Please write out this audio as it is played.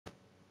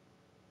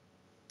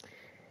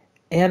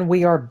And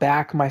we are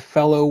back, my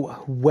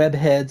fellow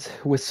webheads,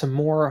 with some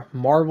more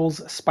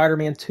Marvel's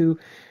Spider-Man 2,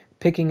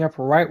 picking up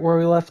right where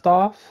we left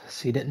off,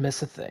 so you didn't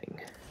miss a thing.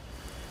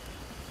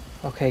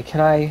 Okay, can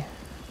I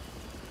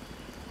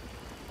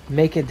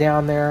make it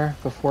down there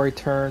before he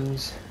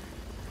turns?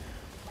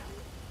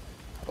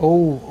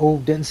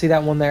 Oh, didn't see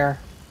that one there.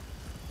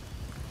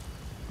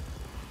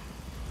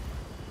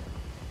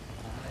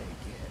 I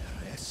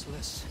get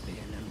restless being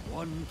in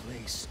one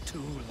place too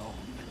long.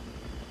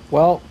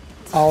 Well,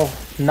 I'll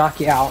knock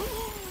you out,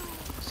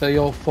 so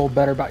you'll feel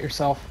better about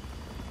yourself.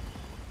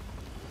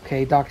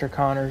 Okay, Dr.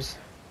 Connors.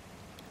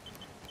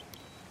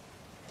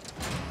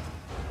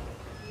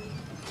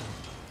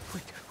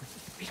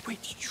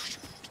 Wait.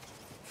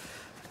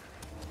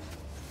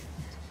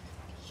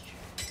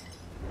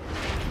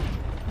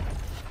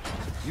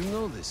 You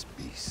know this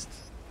beast.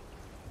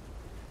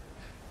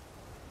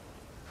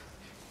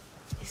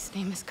 His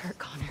name is Kurt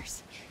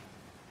Connors.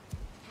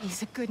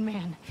 He's a good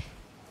man.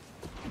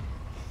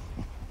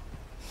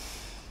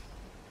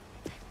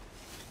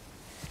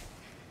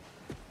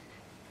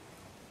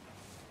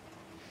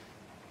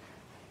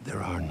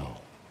 There are no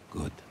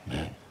good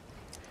men.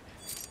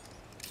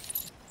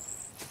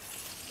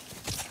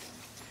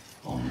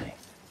 Only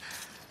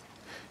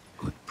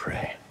good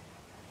prey.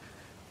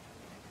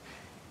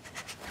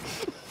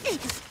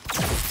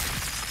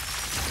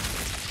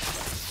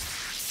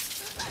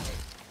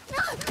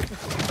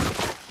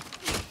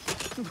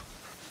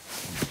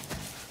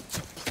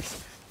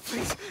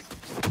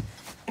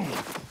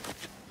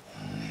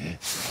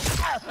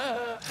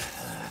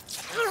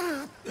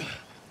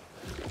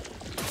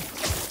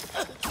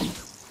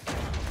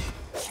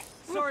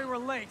 Sorry we're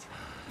late.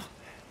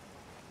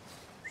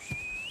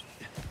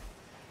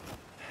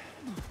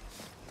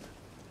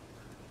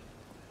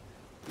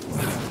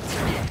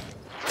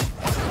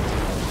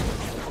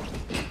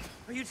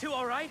 Are you two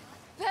all right?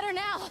 Better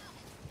now!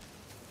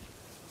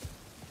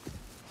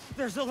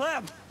 There's a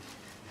lab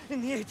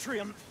in the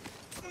atrium.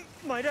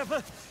 Might have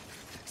a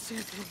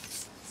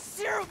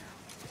serum.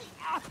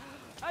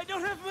 I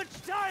don't have much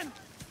time.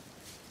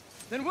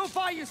 Then we'll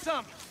buy you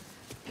some.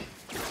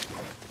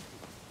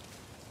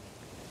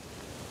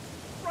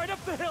 Right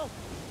up the hill.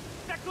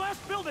 That glass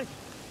building.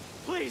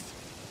 Please,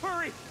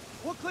 hurry.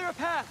 We'll clear a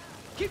path.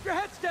 Keep your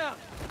heads down.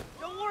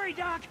 Don't worry,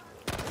 Doc.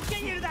 We'll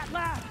get you to that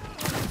lab.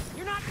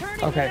 You're not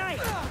turning Okay. tonight.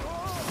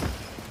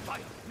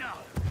 Fight now.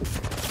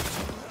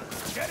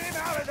 Get him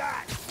out of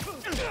that.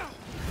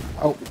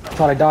 Oh, I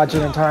thought I dodged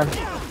it in time.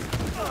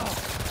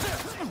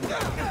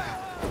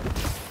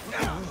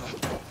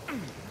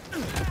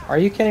 Are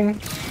you kidding?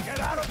 Get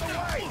out of the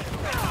way.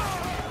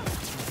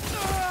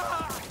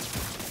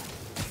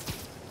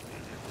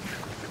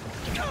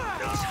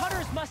 These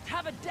hunters must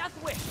have a death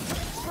wish.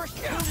 First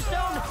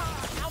Tombstone,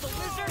 now the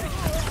lizard.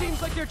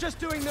 Seems like they're just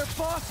doing their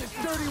boss's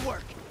dirty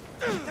work.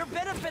 Their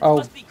benefits Oh,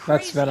 must be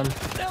crazy. that's Venom.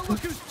 Now look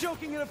who's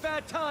joking in a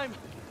bad time.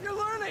 You're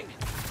learning.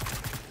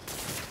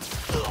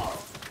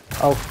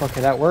 Oh, okay,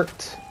 that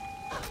worked.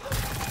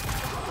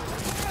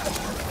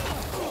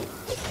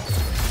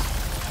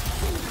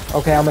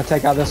 Okay, I'm gonna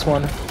take out this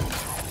one.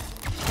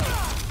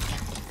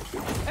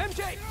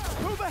 MJ,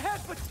 move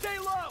ahead, but stay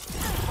low.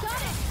 Got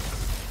it!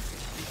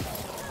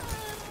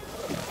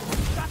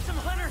 Got some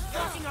hunters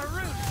blocking our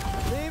route.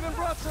 They even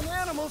brought some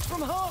animals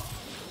from home.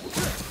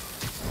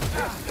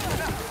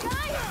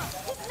 Guys!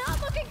 It's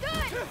not looking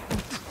good!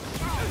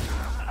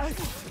 I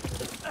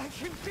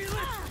can feel it.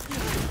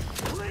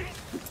 Please.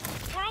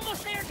 We're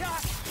almost there, Doc.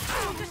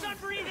 Focus on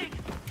breathing.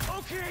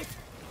 Okay.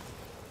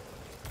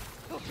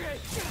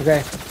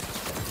 Okay.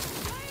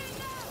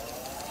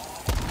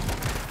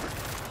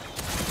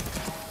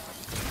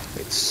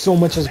 Wait, so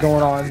much is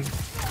going on.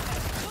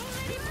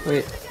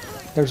 Wait,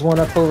 there's one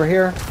up over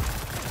here.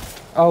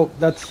 Oh,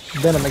 that's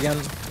Venom again.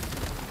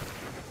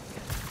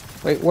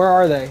 Wait, where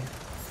are they?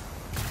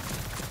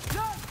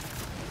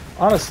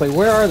 Honestly,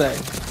 where are they?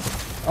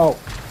 Oh.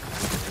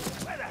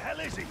 Where the hell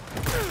is he?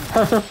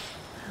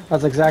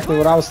 That's exactly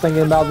what I was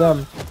thinking about them.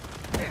 A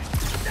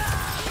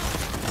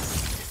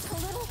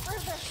little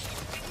further.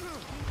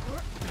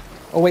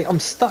 Oh wait, I'm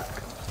stuck.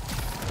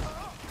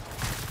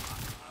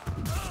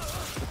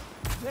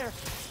 There.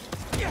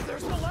 Yeah,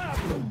 there's the lab.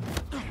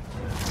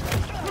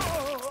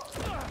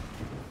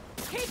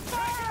 Keep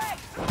firing!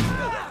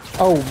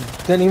 Oh,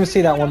 didn't even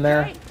see that one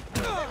there.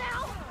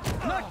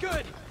 Not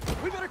good.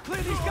 We better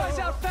clear these guys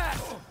out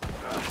fast.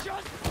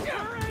 Just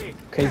hurry!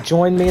 Okay,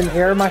 join me in the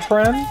air, my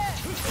friend.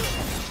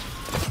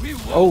 We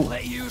won't Oh.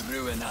 let you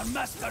ruin our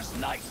master's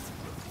night.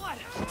 What?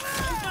 You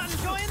not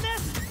enjoying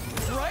this?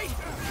 Right?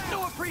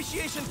 No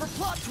appreciation for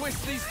plot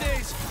twists these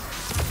days.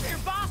 Your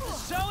boss is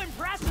so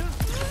impressive.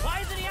 Why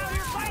isn't he out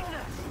here fighting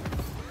us?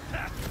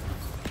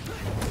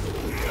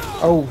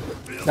 Oh,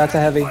 that's a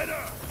heavy.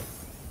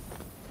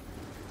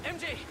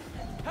 MJ,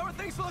 how are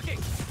things looking?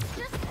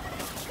 Just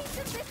keep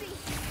them busy.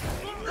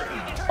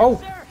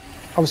 Oh,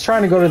 I was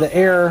trying to go to the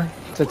air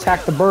to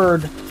attack the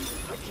bird. I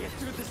can't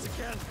do this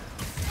again.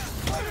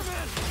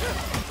 Spider-Man!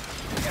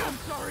 I'm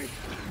sorry,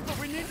 but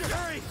we need to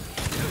hurry.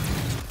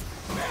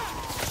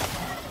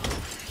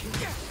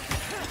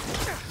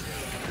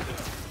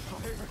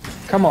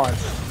 Come on.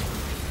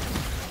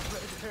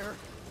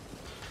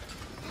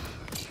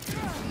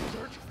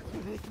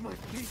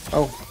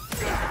 Oh.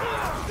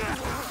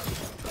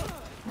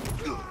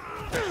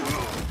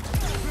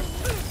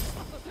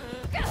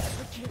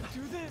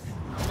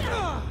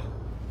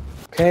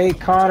 Okay,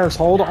 Connors,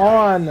 hold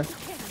on.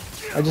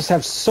 I just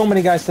have so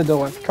many guys to deal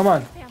with. Come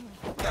on.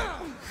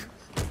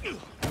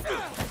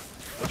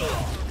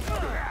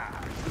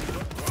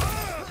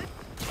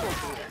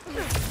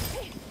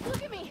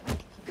 Look at me.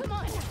 Come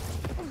on.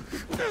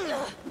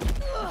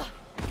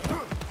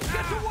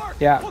 Get to work.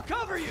 Yeah. We'll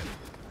cover you.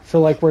 I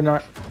feel like we're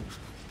not...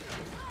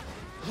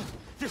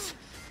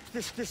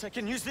 This, I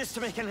can use this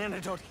to make an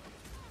antidote.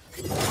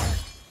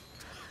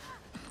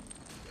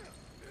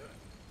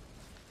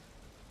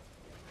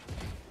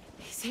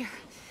 He's here.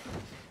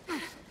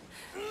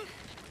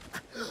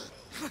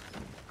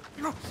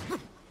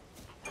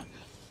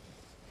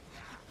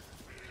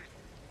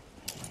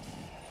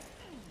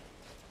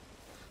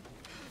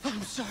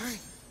 I'm sorry.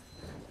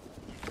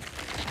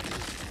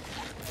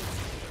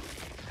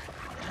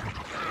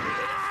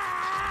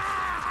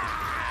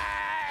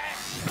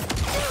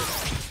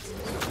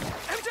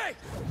 MJ!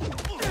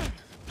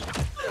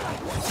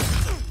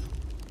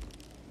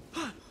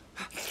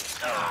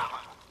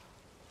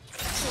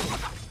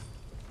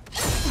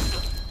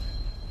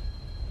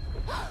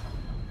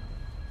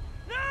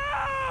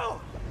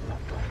 No!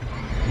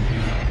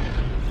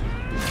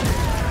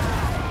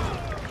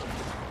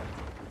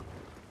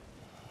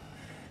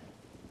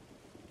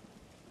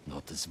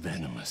 Not as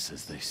venomous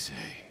as they say.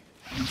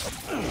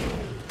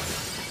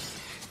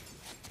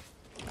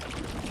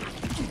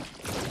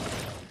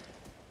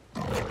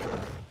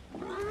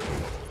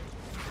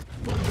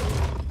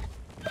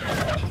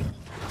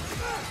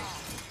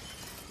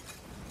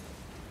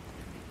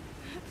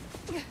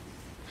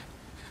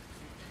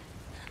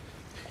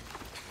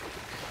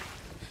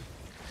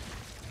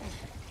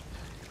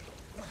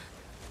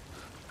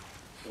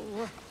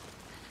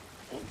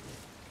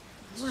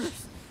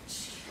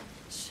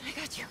 I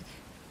got you.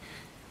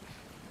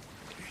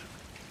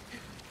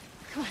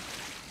 Come on.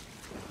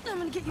 I'm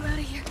gonna get you out of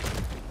here.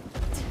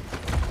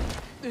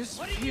 This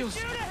What did feels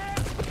you do to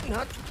him?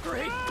 not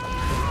great.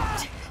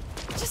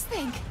 Just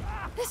think.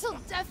 This'll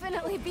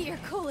definitely be your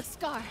coolest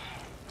scar.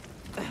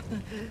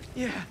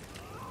 Yeah.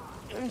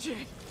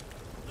 MJ,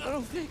 I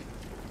don't think...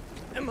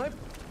 Am I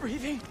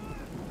breathing?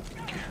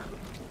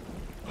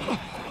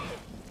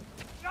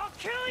 I'll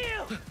kill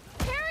you!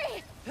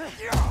 Harry!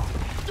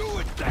 Do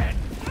it then!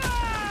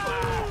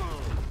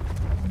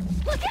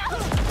 Look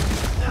out!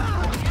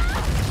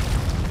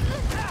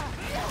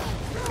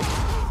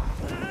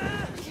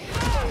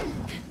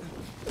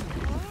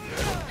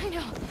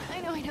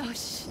 I know.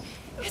 Shh.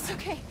 It's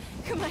okay.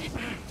 Come on.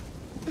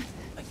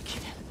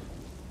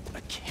 I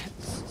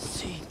can't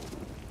see.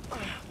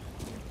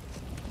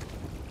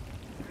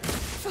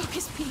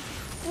 Focus, Pete.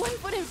 One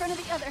foot in front of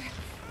the other.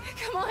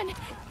 Come on.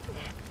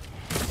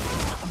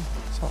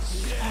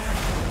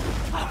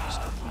 I was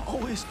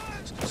always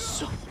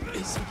so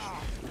busy.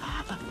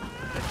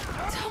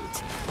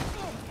 Don't.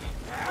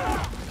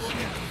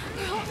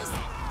 We're almost...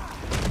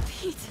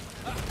 Pete,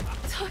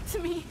 talk to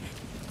me.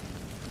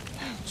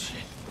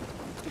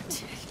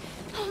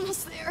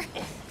 Almost there.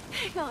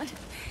 Hang on.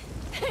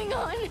 Hang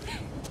on.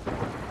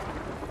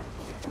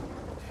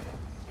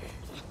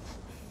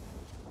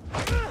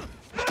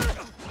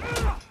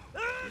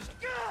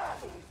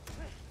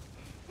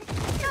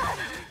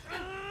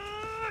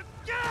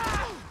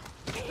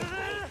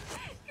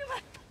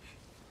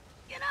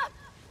 Get up!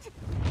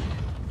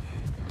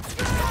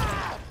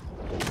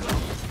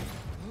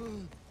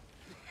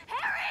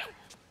 Harry!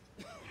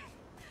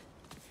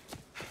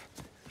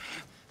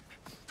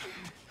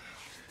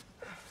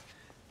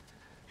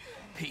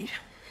 Pete?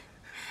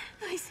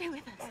 Please stay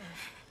with us.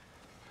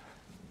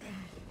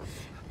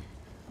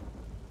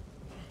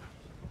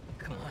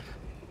 Come on.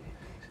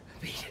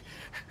 Pete,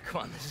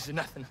 come on, this is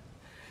nothing.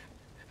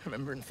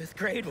 Remember in 5th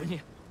grade when you...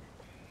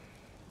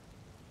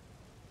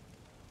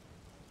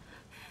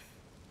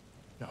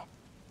 No.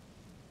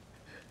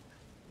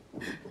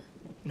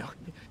 No.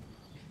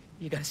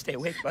 You gotta stay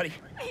awake, buddy.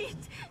 Pete!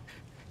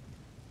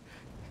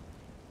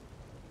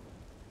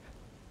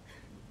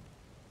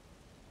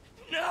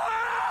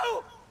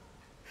 No!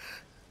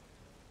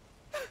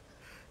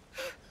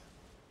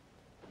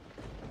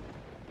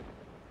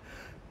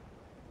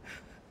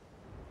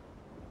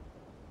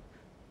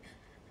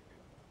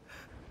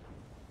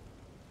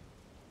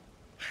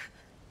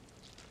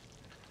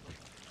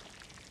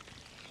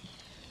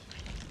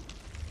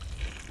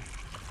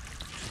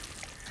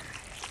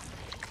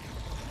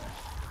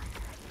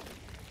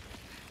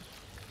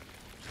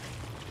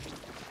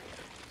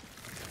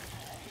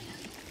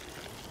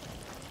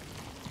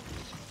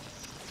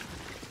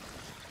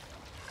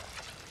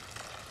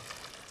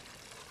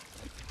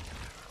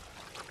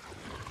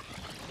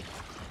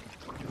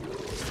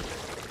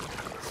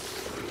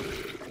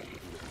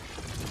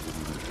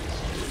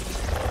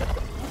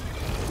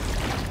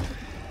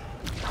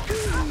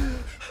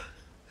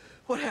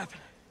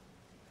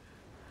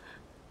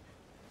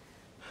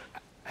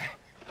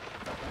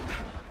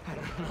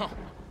 No.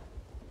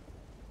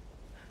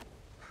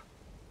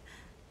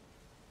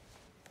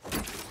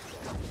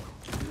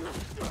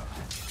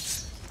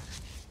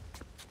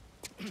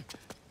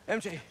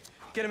 MJ,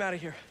 get him out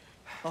of here.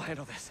 I'll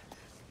handle this.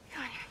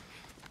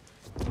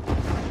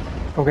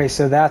 Okay,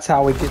 so that's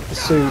how we get the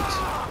suit.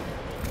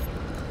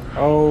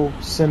 Oh,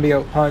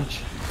 symbiote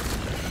punch.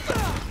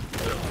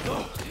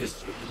 Oh,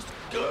 this feels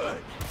good.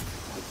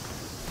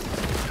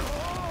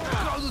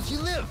 Carlos, you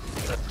live.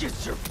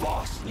 Just your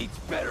boss needs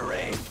better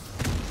aim.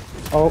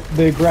 Oh,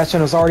 the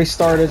aggression has already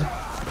started.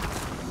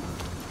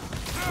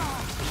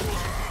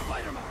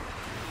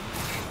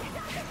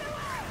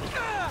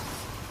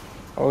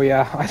 Oh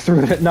yeah, I threw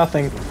it at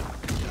nothing.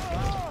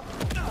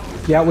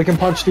 Yeah, we can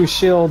punch through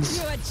shields.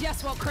 You are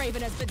just what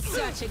Craven has been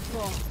searching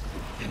for.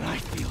 And I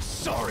feel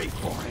sorry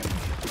for him.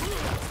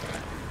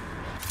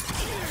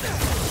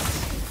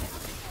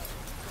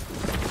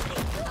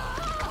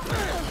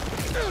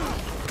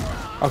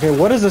 Okay,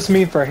 what does this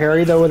mean for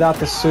Harry though without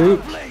the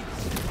suit?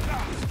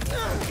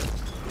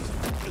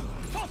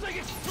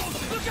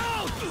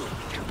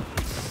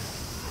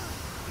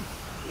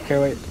 Okay,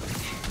 wait.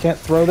 Can't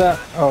throw that?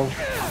 Oh,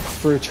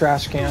 through a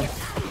trash can.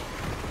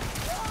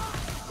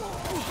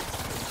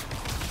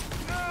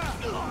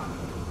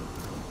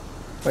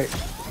 Wait.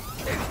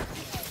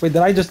 Wait,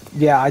 did I just...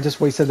 Yeah, I just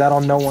wasted that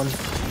on no one.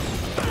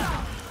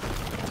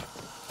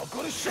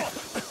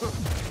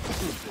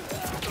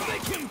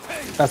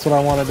 That's what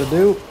I wanted to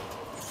do.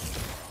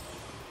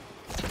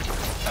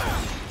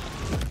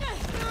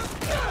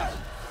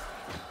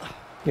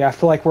 Yeah, I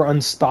feel like we're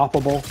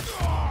unstoppable.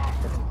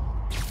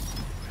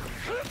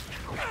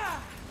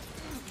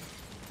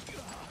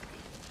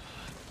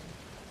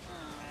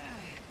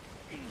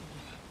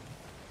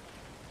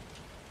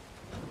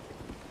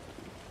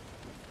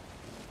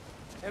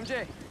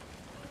 MJ,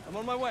 I'm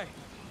on my way.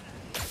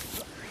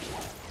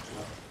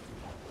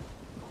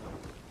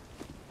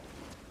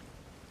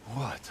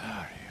 What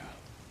are you?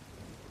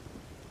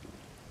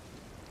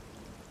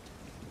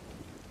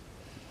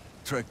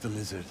 Trek the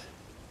lizard.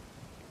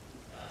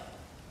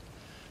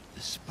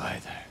 The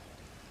spider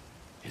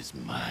is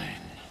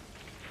mine.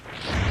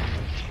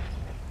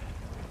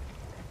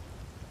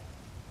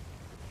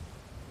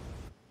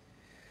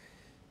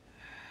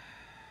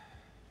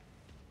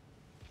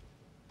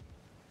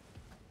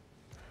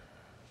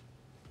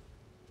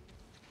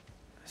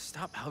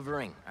 Stop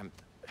hovering. I'm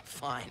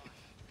fine.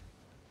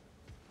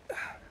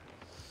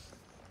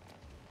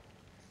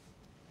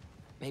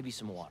 Maybe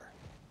some water.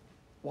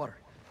 Water.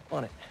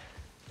 On it.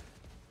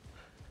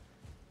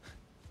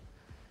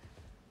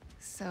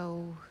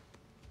 So...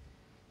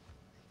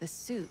 the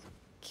suit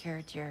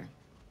cured your...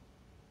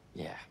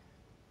 Yeah.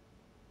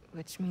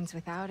 Which means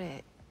without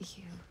it,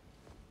 you...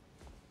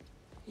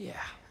 Yeah.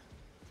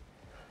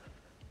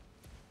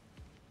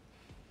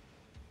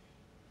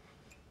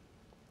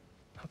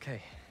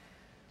 Okay.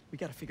 We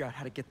gotta figure out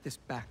how to get this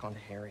back onto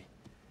Harry.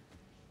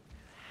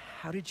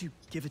 How did you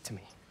give it to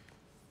me?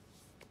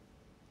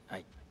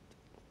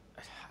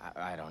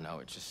 I don't know.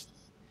 It just...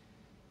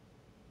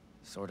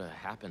 sort of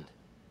happened.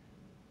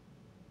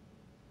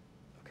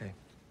 Okay.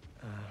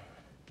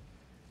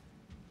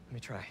 Let me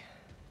try.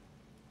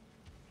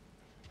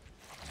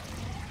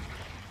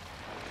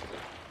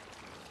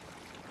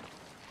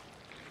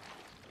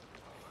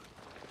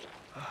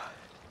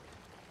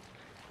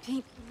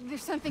 Pete,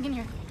 there's something in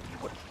here.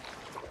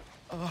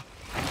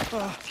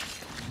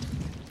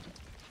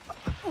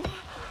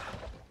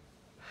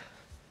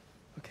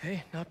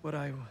 Okay, not what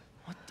I...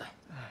 What the...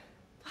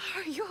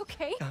 Are you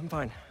okay? I'm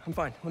fine. I'm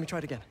fine. Let me try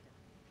it again.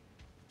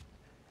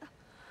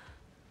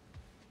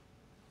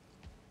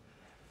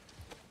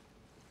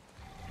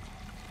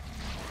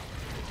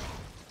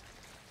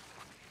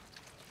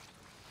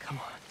 Come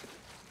on.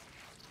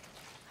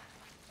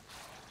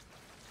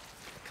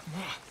 Come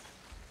on.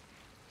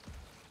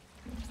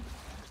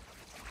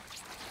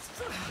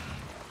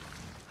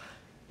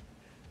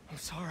 I'm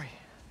sorry.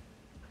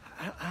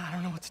 I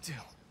don't know what to do.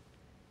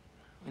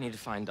 We need to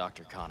find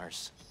Dr.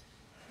 Connors.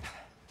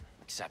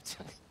 Except...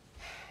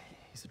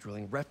 he's a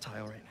drilling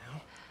reptile right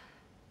now.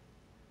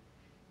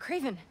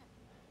 Craven.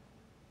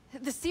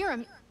 The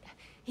serum.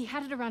 He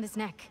had it around his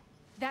neck.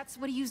 That's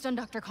what he used on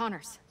Dr.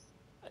 Connors.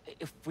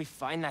 If we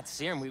find that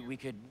serum, we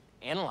could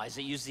analyze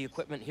it, use the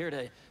equipment here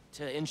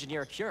to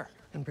engineer a cure.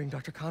 And bring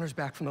Dr. Connors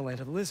back from the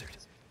land of the lizard.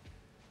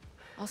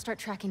 I'll start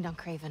tracking down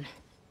Craven.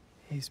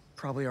 He's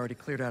probably already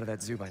cleared out of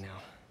that zoo by now.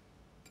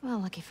 Well,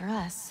 lucky for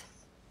us.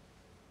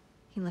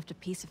 He left a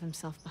piece of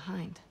himself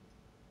behind.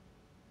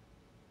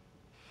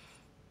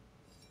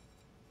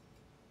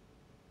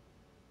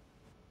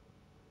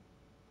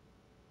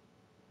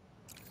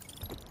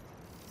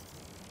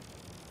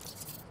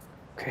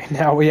 Okay,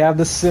 now we have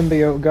the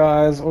symbiote,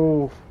 guys.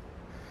 Oh,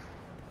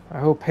 I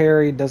hope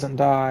Harry doesn't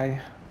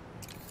die.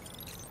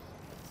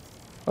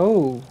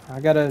 Oh, I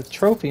got a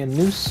trophy, a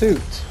new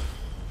suit.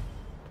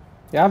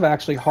 Yeah, I've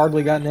actually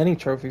hardly gotten any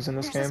trophies in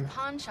this There's game. this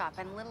pawn shop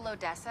in Little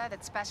Odessa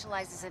that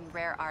specializes in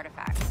rare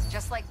artifacts,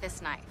 just like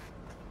this knife.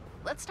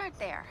 Let's start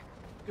there.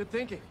 Good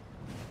thinking.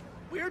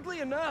 Weirdly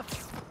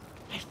enough,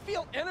 I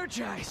feel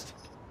energized.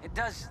 It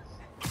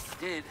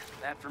did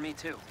that for me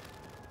too.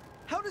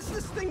 How does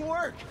this thing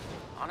work?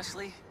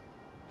 Honestly,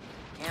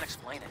 can't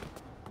explain it.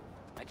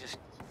 I just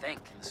think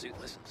and the suit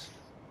listens.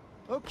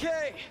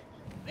 Okay.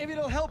 Maybe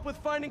it'll help with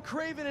finding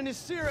Craven and his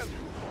serum.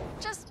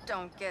 Just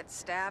don't get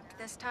stabbed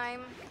this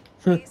time,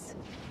 please.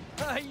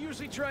 I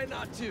usually try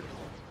not to.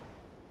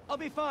 I'll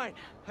be fine,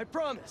 I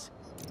promise.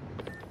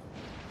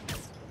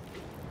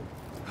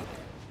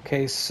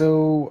 Okay,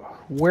 so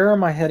where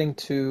am I heading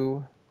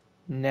to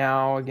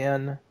now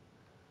again?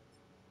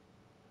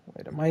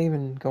 Wait, am I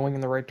even going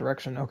in the right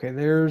direction? Okay,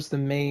 there's the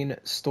main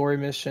story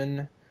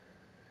mission.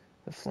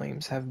 The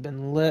flames have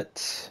been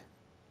lit.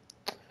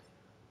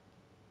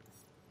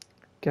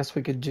 Guess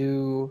we could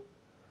do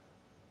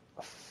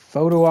a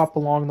photo op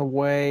along the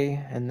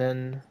way, and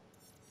then...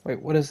 Wait,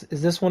 what is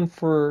this one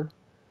for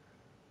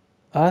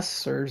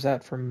us, or is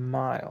that for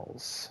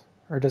Miles?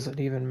 Or does it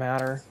even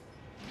matter?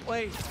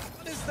 Wait,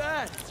 what is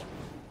that?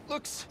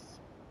 Looks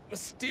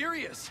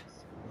mysterious.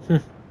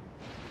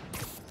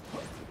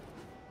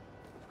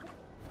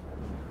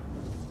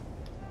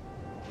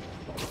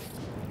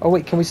 Oh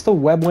wait, can we still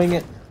web wing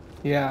it?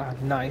 Yeah,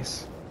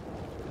 nice.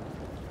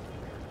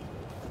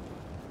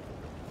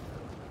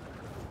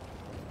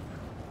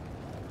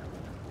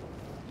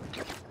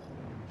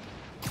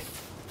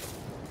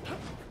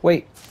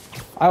 Wait,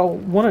 I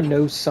want to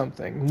know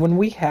something. When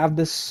we have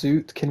this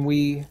suit, can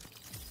we...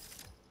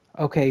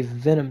 Okay,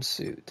 Venom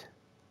suit.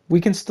 We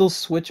can still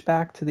switch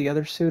back to the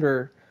other suit,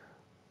 or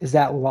is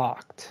that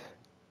locked?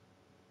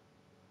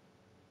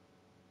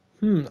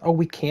 Oh,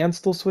 we can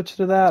still switch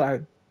to that?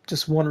 I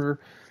just wonder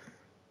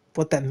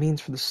what that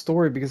means for the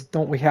story, because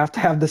don't we have to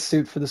have the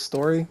suit for the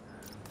story?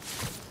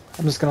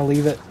 I'm just gonna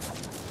leave it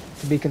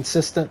to be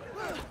consistent.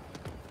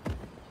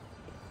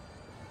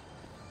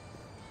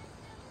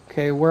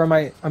 Okay, where am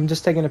I? I'm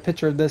just taking a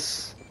picture of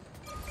this.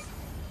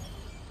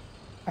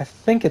 I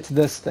think it's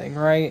this thing,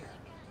 right?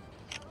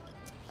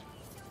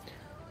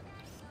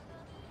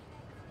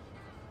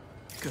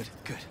 Good,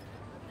 good.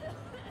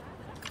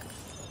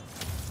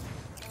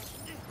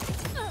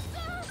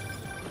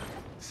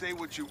 Say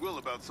what you will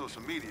about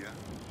social media,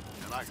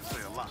 and I can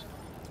say a lot.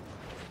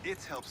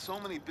 It's helped so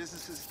many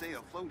businesses stay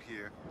afloat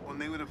here when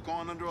they would have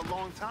gone under a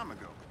long time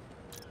ago.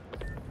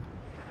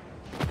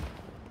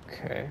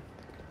 Okay.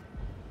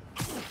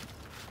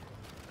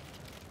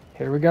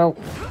 Here we go.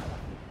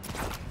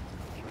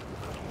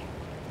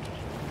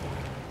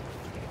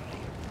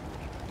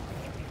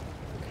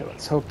 Okay,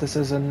 let's hope this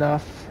is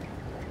enough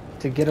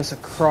to get us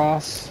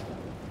across.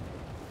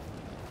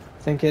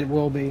 I think it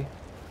will be.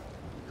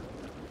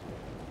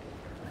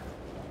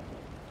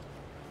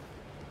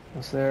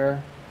 What's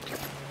there?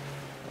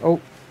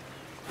 Oh.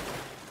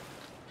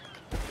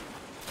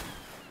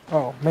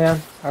 Oh,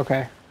 man.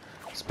 Okay.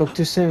 Spoke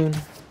too soon,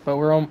 but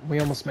we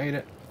almost made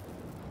it.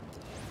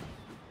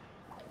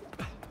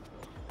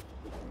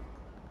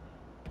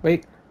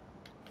 Wait.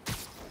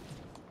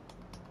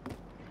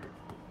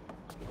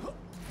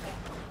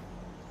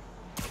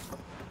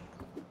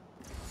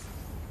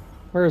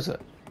 Where is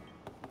it?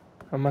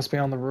 It must be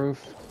on the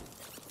roof.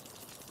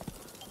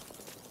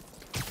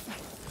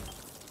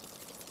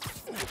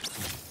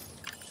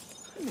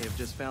 I may have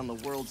just found the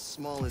world's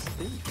smallest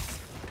thief.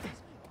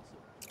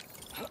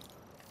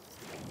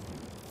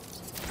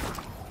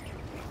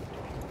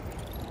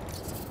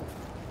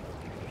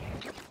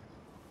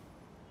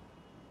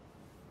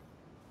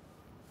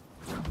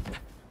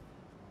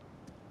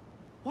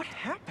 What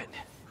happened?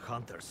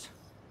 Hunters.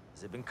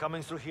 They've been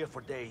coming through here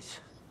for days.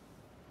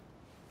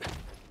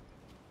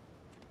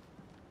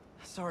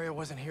 Sorry I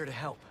wasn't here to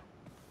help.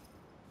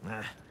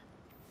 Nah.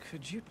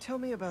 Could you tell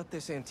me about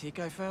this antique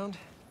I found?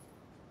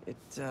 It,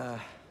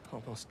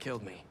 almost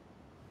killed me.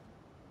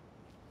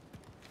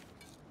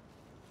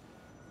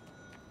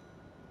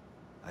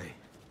 I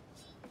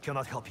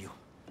cannot help you.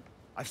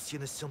 I've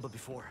seen this symbol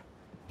before.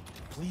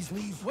 Please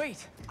leave.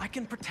 Wait! I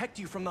can protect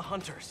you from the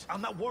hunters.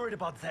 I'm not worried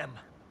about them.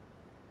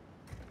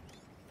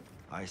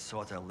 I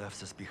thought I left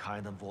this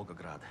behind in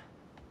Volgograd.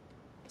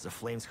 The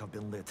flames have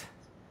been lit.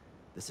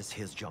 This is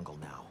his jungle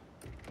now.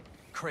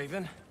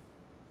 Craven?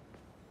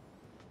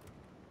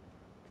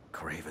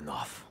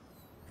 Cravenov.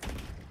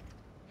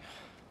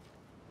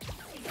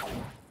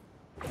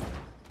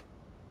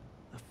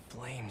 The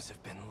flames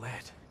have been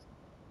lit.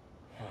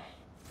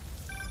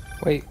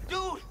 Wait.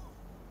 Dude!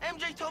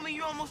 MJ told me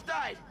you almost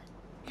died.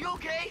 You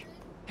okay?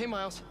 Hey,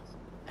 Miles.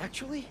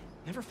 Actually,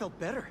 never felt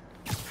better.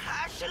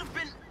 I should have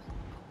been...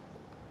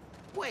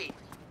 Wait,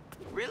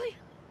 really?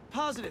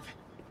 Positive.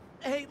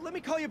 Hey, let me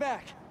call you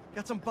back.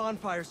 Got some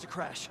bonfires to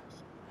crash.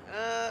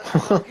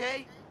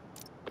 Okay.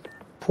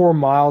 Poor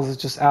Miles is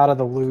just out of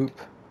the loop.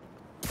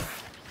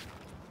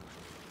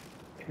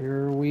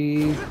 Here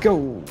we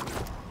go.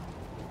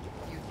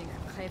 You think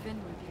Craven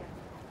will be...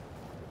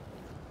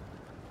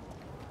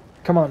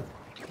 Come on.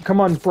 Come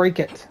on, break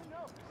it.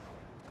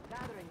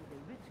 Gathering is a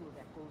ritual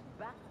that goes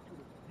back to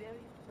the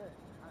very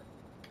first hunt.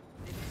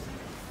 The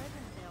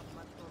present day of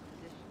Matsuo's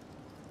tradition,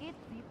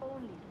 it's the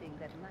only thing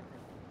that matters.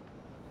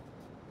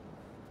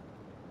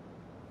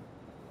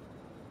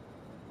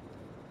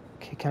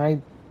 Okay, can I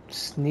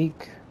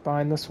sneak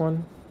behind this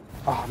one.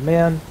 Oh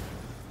man,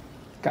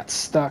 got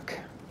stuck.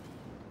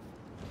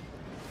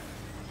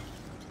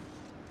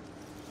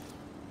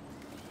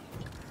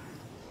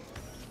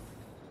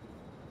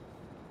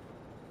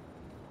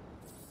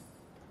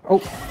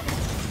 Oh.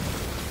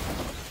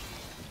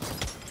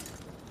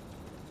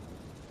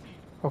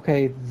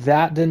 Okay,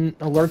 that didn't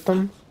alert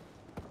them.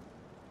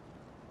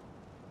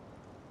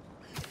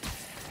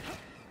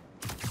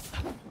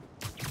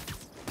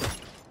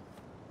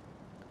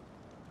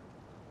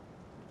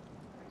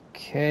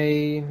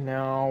 Okay,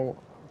 now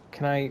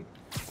can I...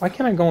 Why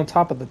can't I go on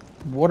top of the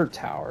water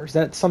tower? Is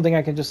that something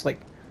I can just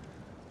like...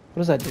 What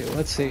does that do?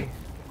 Let's see.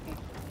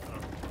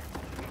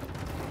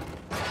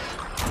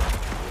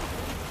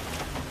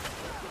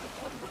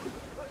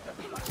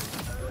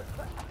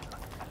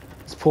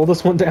 Let's pull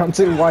this one down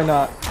too, why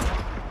not?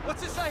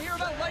 What's this I hear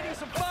about lighting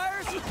some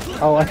fires?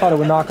 Oh, I thought it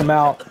would knock him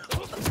out.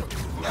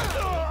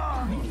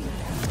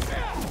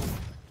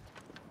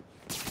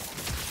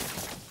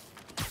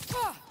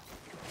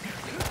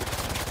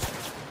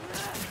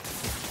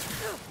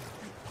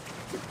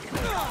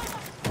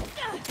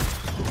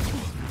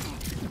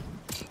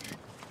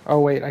 Oh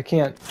wait, I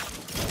can't.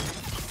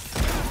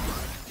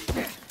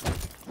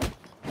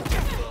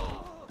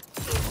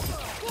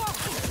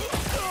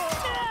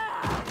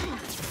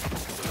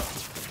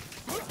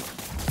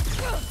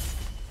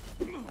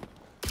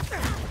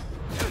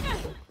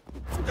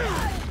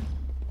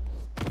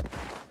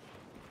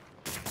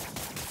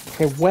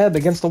 Okay, web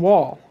against the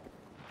wall.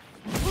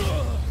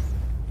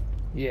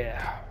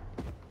 Yeah.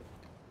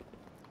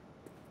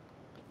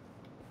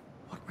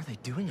 What were they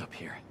doing up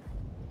here?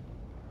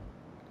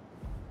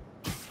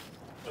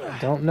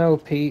 Don't know,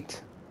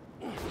 Pete.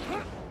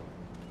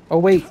 Oh,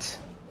 wait.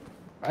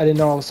 I didn't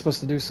know I was supposed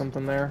to do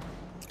something there.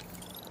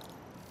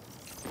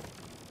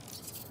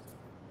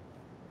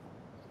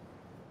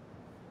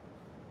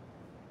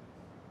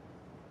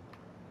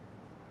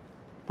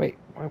 Wait.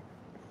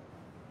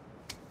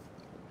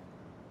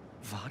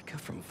 Vodka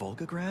from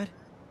Volgograd?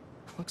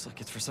 Looks like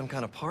it's for some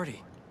kind of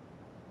party.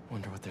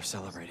 Wonder what they're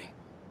celebrating.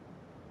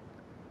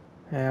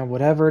 Yeah,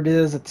 whatever it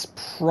is, it's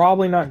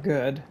probably not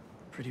good.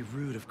 Pretty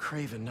rude of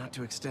Craven not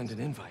to extend an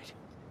invite.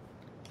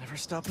 Never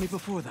stopped me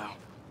before, though.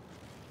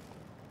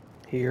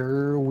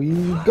 Here we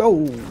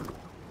go.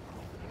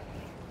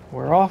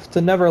 We're off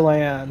to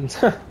Neverland.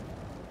 Celebration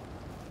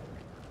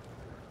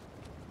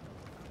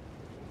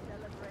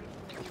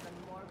is even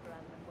more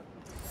grand than what we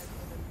decided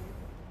for the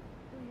music.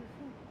 Do you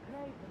think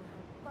Craven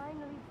has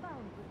finally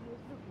found what he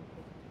is looking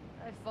for?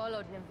 I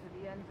followed him to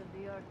the ends of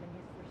the earth in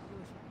his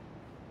pursuit.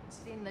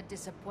 Seen the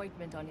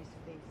disappointment on his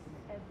face in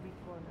every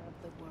corner of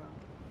the world.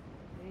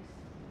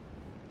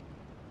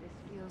 This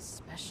feels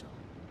special.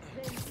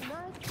 Then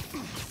tonight,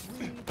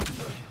 we begin.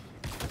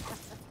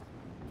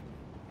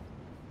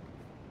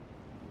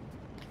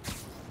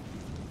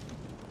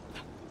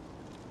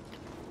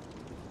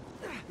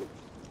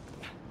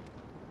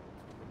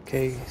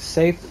 Okay,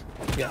 safe?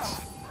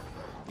 Yes.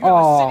 You have a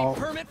Oh,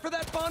 city permit for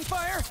that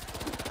bonfire?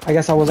 I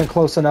guess I wasn't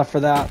close enough for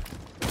that.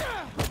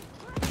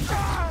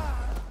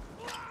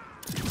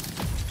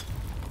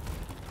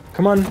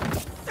 Come on.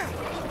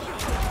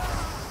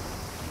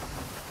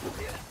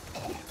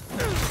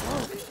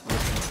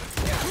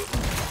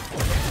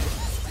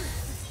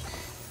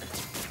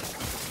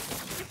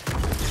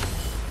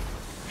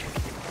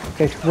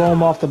 Okay, throw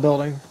him off the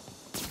building.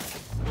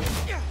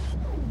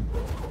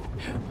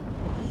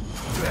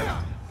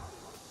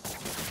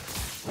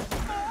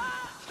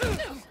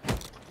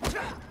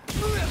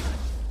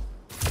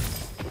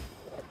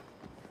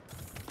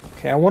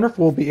 Okay, I wonder if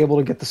we'll be able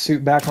to get the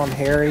suit back on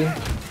Harry.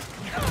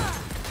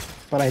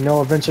 But I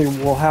know eventually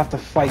we'll have to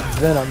fight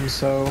Venom,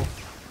 so...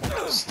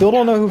 Still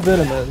don't know who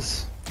Venom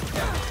is.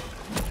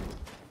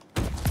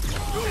 I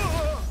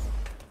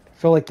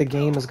feel like the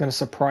game is going to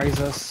surprise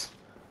us.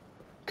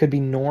 Could be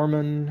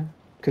Norman,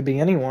 could be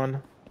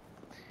anyone.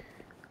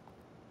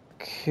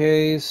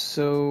 Okay,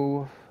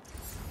 so...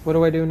 What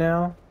do I do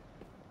now?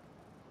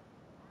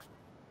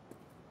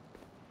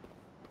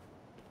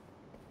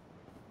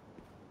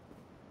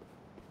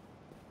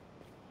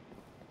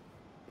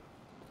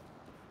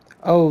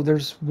 Oh,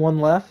 there's one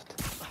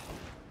left?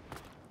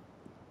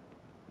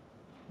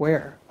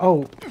 Where?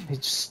 Oh,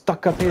 it's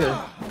stuck up here.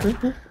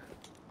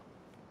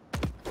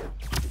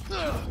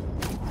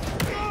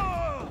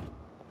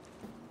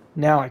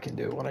 Now I can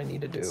do what I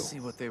need to do. Let's see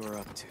what they were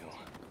up to.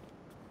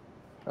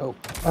 Oh,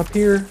 up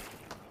here.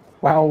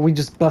 Wow, we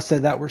just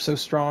busted that. We're so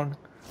strong.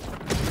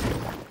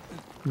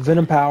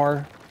 Venom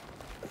power.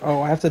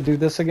 Oh, I have to do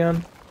this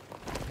again?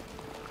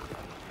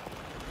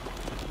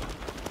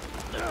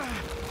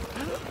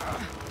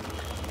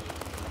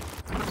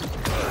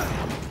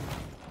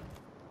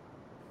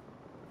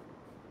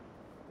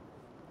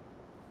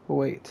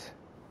 Wait.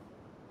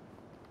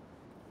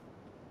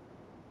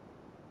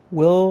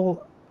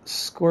 Will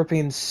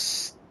Scorpion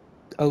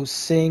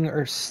sing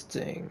or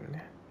sting?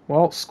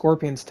 Well,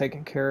 Scorpion's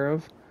taken care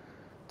of.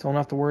 Don't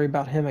have to worry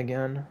about him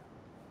again.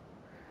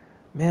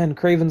 Man,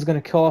 Craven's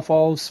gonna kill off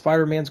all of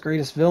Spider-Man's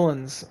greatest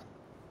villains.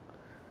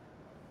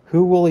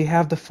 Who will he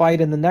have to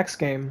fight in the next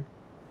game?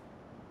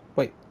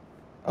 Wait.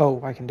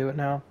 Oh, I can do it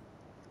now.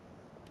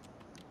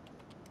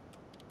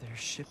 They're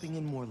shipping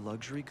in more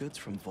luxury goods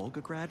from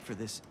Volgograd for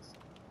this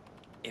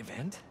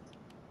event?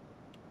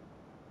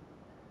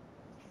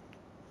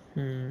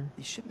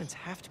 These shipments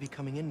have to be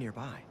coming in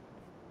nearby.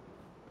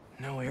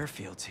 No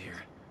airfields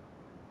here.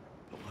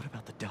 But what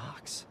about the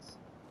docks?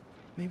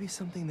 Maybe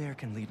something there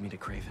can lead me to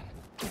Craven.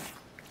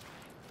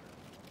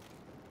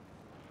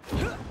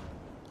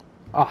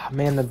 Ah,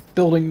 man, the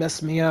building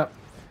messed me up.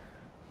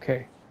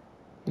 Okay.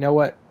 You know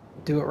what?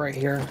 Do it right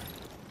here.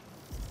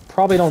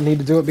 Probably don't need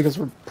to do it because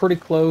we're pretty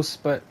close,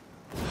 but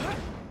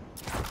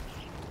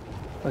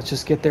let's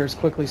just get there as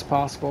quickly as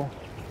possible.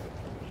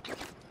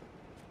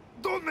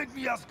 Don't make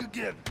me ask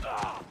again.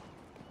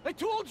 I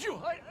told you,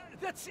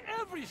 that's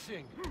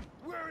everything.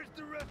 Where is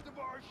the rest of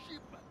our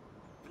shipment?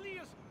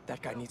 Please.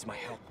 That guy needs my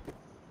help.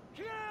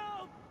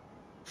 Help!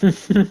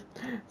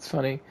 It's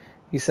funny.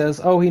 He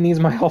says, "Oh, he needs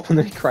my help," and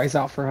then he cries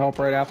out for help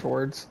right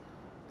afterwards.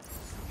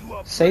 You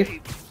are Safe?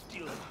 brave to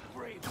steal a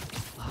brave.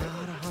 A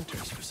lot of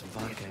hunters for some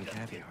vodka and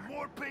caviar.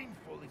 More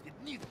painful if it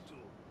needs to.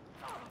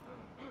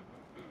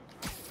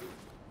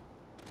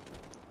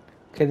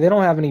 Okay, they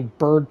don't have any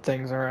bird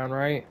things around,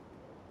 right?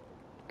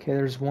 Okay,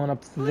 there's one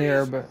up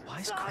there, but Why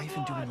is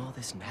Craven doing all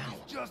this now?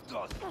 Just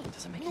us.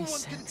 Doesn't make No any one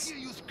sense. can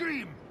hear you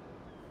scream.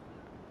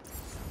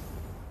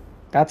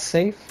 that's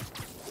safe.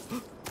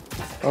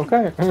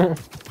 Okay.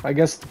 I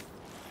guess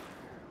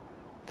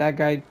that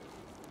guy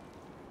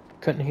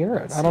couldn't hear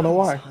it. I don't know So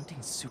why. He's hunting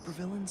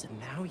supervillains and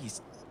now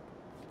he's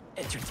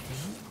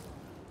entertaining?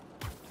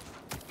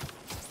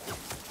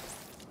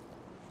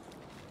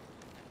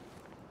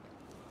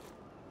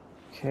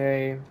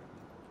 Okay.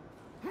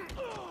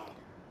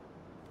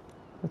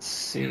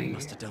 Let's He see.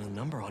 must have done a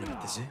number on him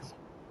at the zoo.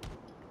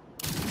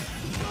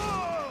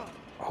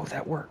 Oh,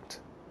 that worked.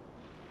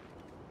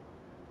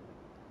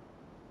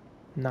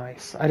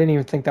 Nice. I didn't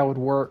even think that would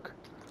work.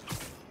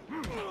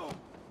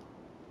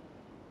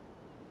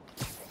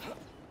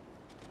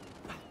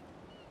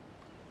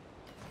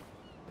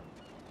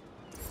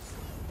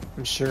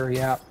 I'm sure,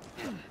 yeah.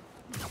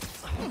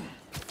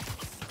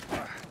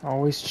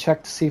 Always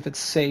check to see if it's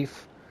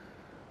safe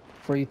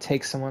before you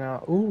take someone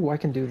out. Ooh, I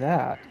can do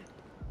that.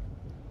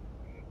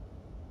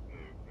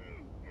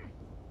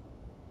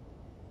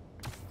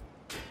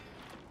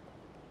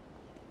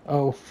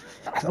 Oh,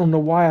 I don't know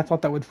why I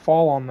thought that would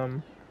fall on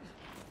them.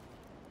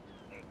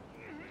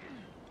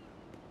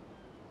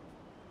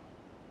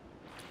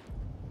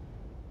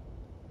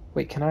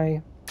 Wait, can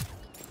I?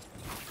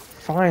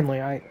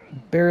 Finally, I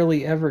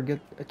barely ever get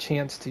a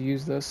chance to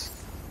use this.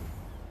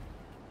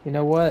 You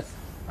know what?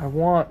 I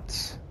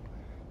want...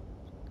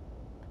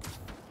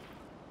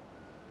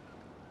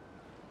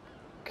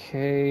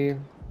 Okay...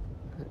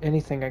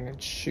 Anything I can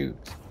shoot.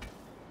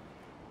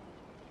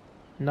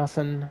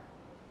 Nothing.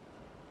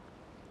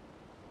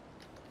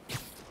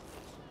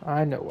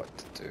 I know what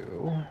to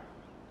do.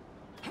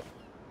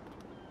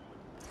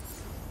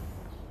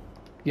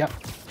 Yep.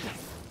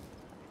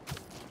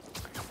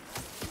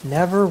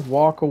 Never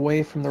walk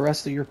away from the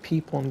rest of your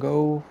people and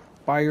go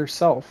by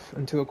yourself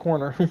into a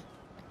corner.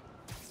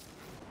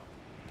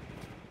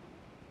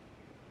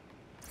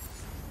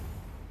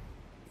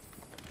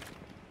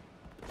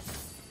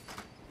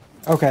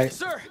 Okay.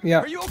 Sir, Yeah.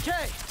 are you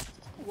okay?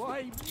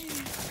 Why me?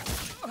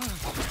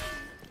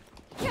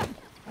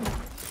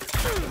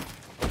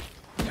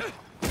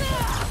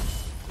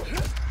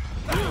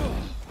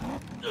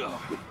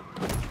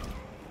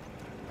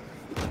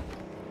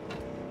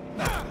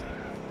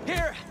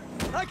 Here,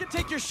 I can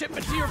take your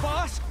shipment to your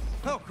boss.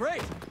 Oh,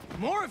 great.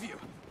 More of you.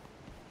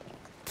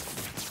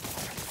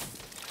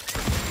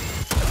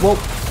 Whoa.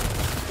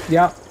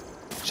 Yeah.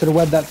 Should have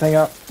webbed that thing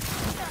up.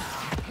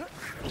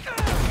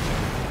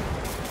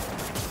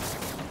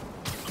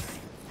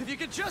 If you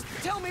could just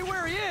tell me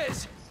where he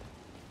is.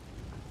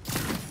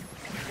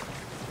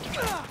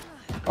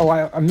 Oh,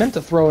 I meant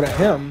to throw it at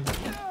him.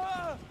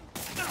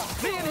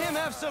 Me and him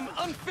have some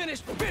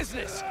unfinished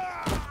business.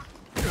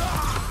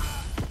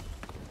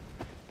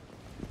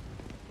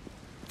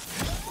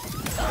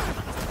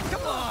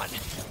 Come on!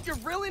 You're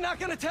really not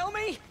gonna tell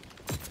me?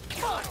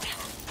 Come on!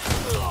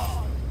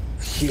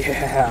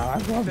 Yeah, I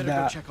love Better go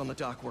that. check on the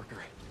dock worker.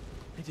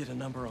 They did a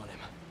number on him.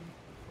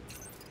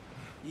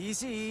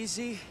 Easy,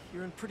 easy.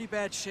 You're in pretty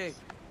bad shape.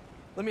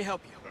 Let me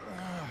help you.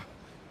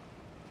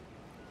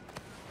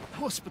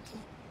 Hospital,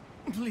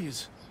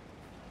 please.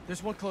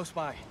 There's one close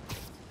by.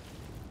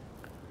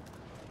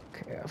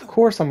 Okay, of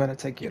course I'm gonna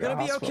take you You're to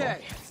gonna the be hospital.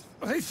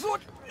 okay. I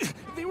thought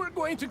they were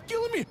going to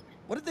kill me.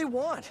 What did they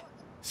want?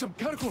 Some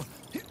cargo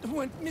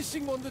went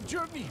missing on the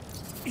journey.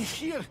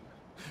 Here,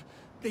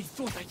 they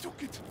thought I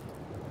took it.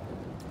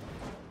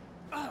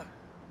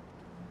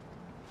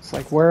 It's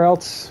like, where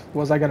else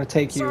was I gonna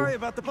take you? Sorry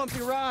about the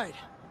bumpy ride.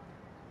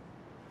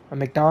 A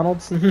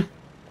McDonald's?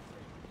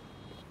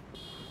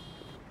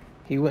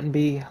 He wouldn't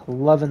be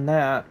loving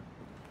that.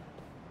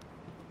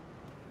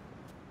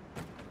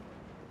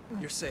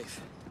 You're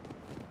safe.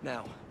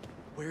 Now,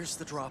 where's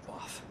the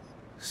drop-off?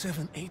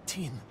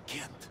 718,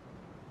 Kent.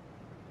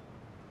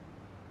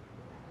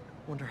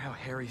 Wonder how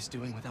Harry's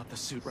doing without the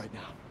suit right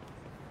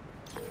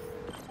now.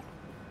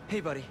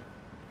 Hey, buddy.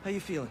 How you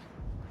feeling?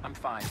 I'm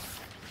fine.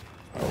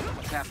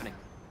 What's happening?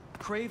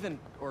 Craven,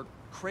 or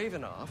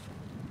Cravenoff,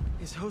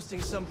 is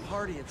hosting some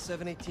party at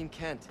 718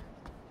 Kent.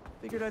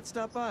 Figured I'd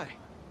stop by.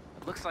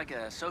 It looks like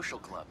a social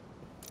club.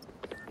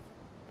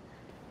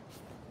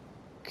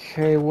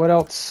 Okay, what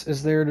else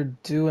is there to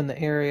do in the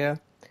area?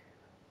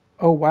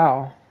 Oh,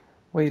 wow.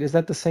 Wait, is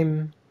that the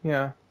same?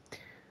 Yeah.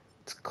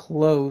 It's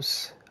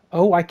close.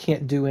 Oh, I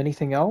can't do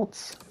anything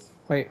else?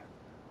 Wait,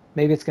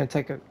 maybe it's going to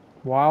take a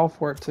while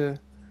for it to...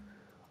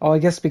 Oh, I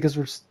guess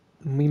because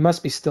we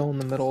must be still in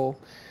the middle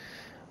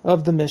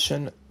of the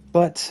mission.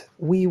 But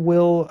we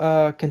will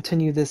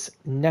continue this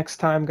next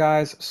time,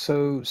 guys.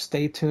 So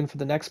stay tuned for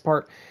the next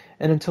part.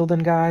 And until then,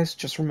 guys,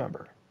 just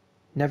remember,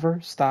 never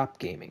stop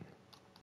gaming.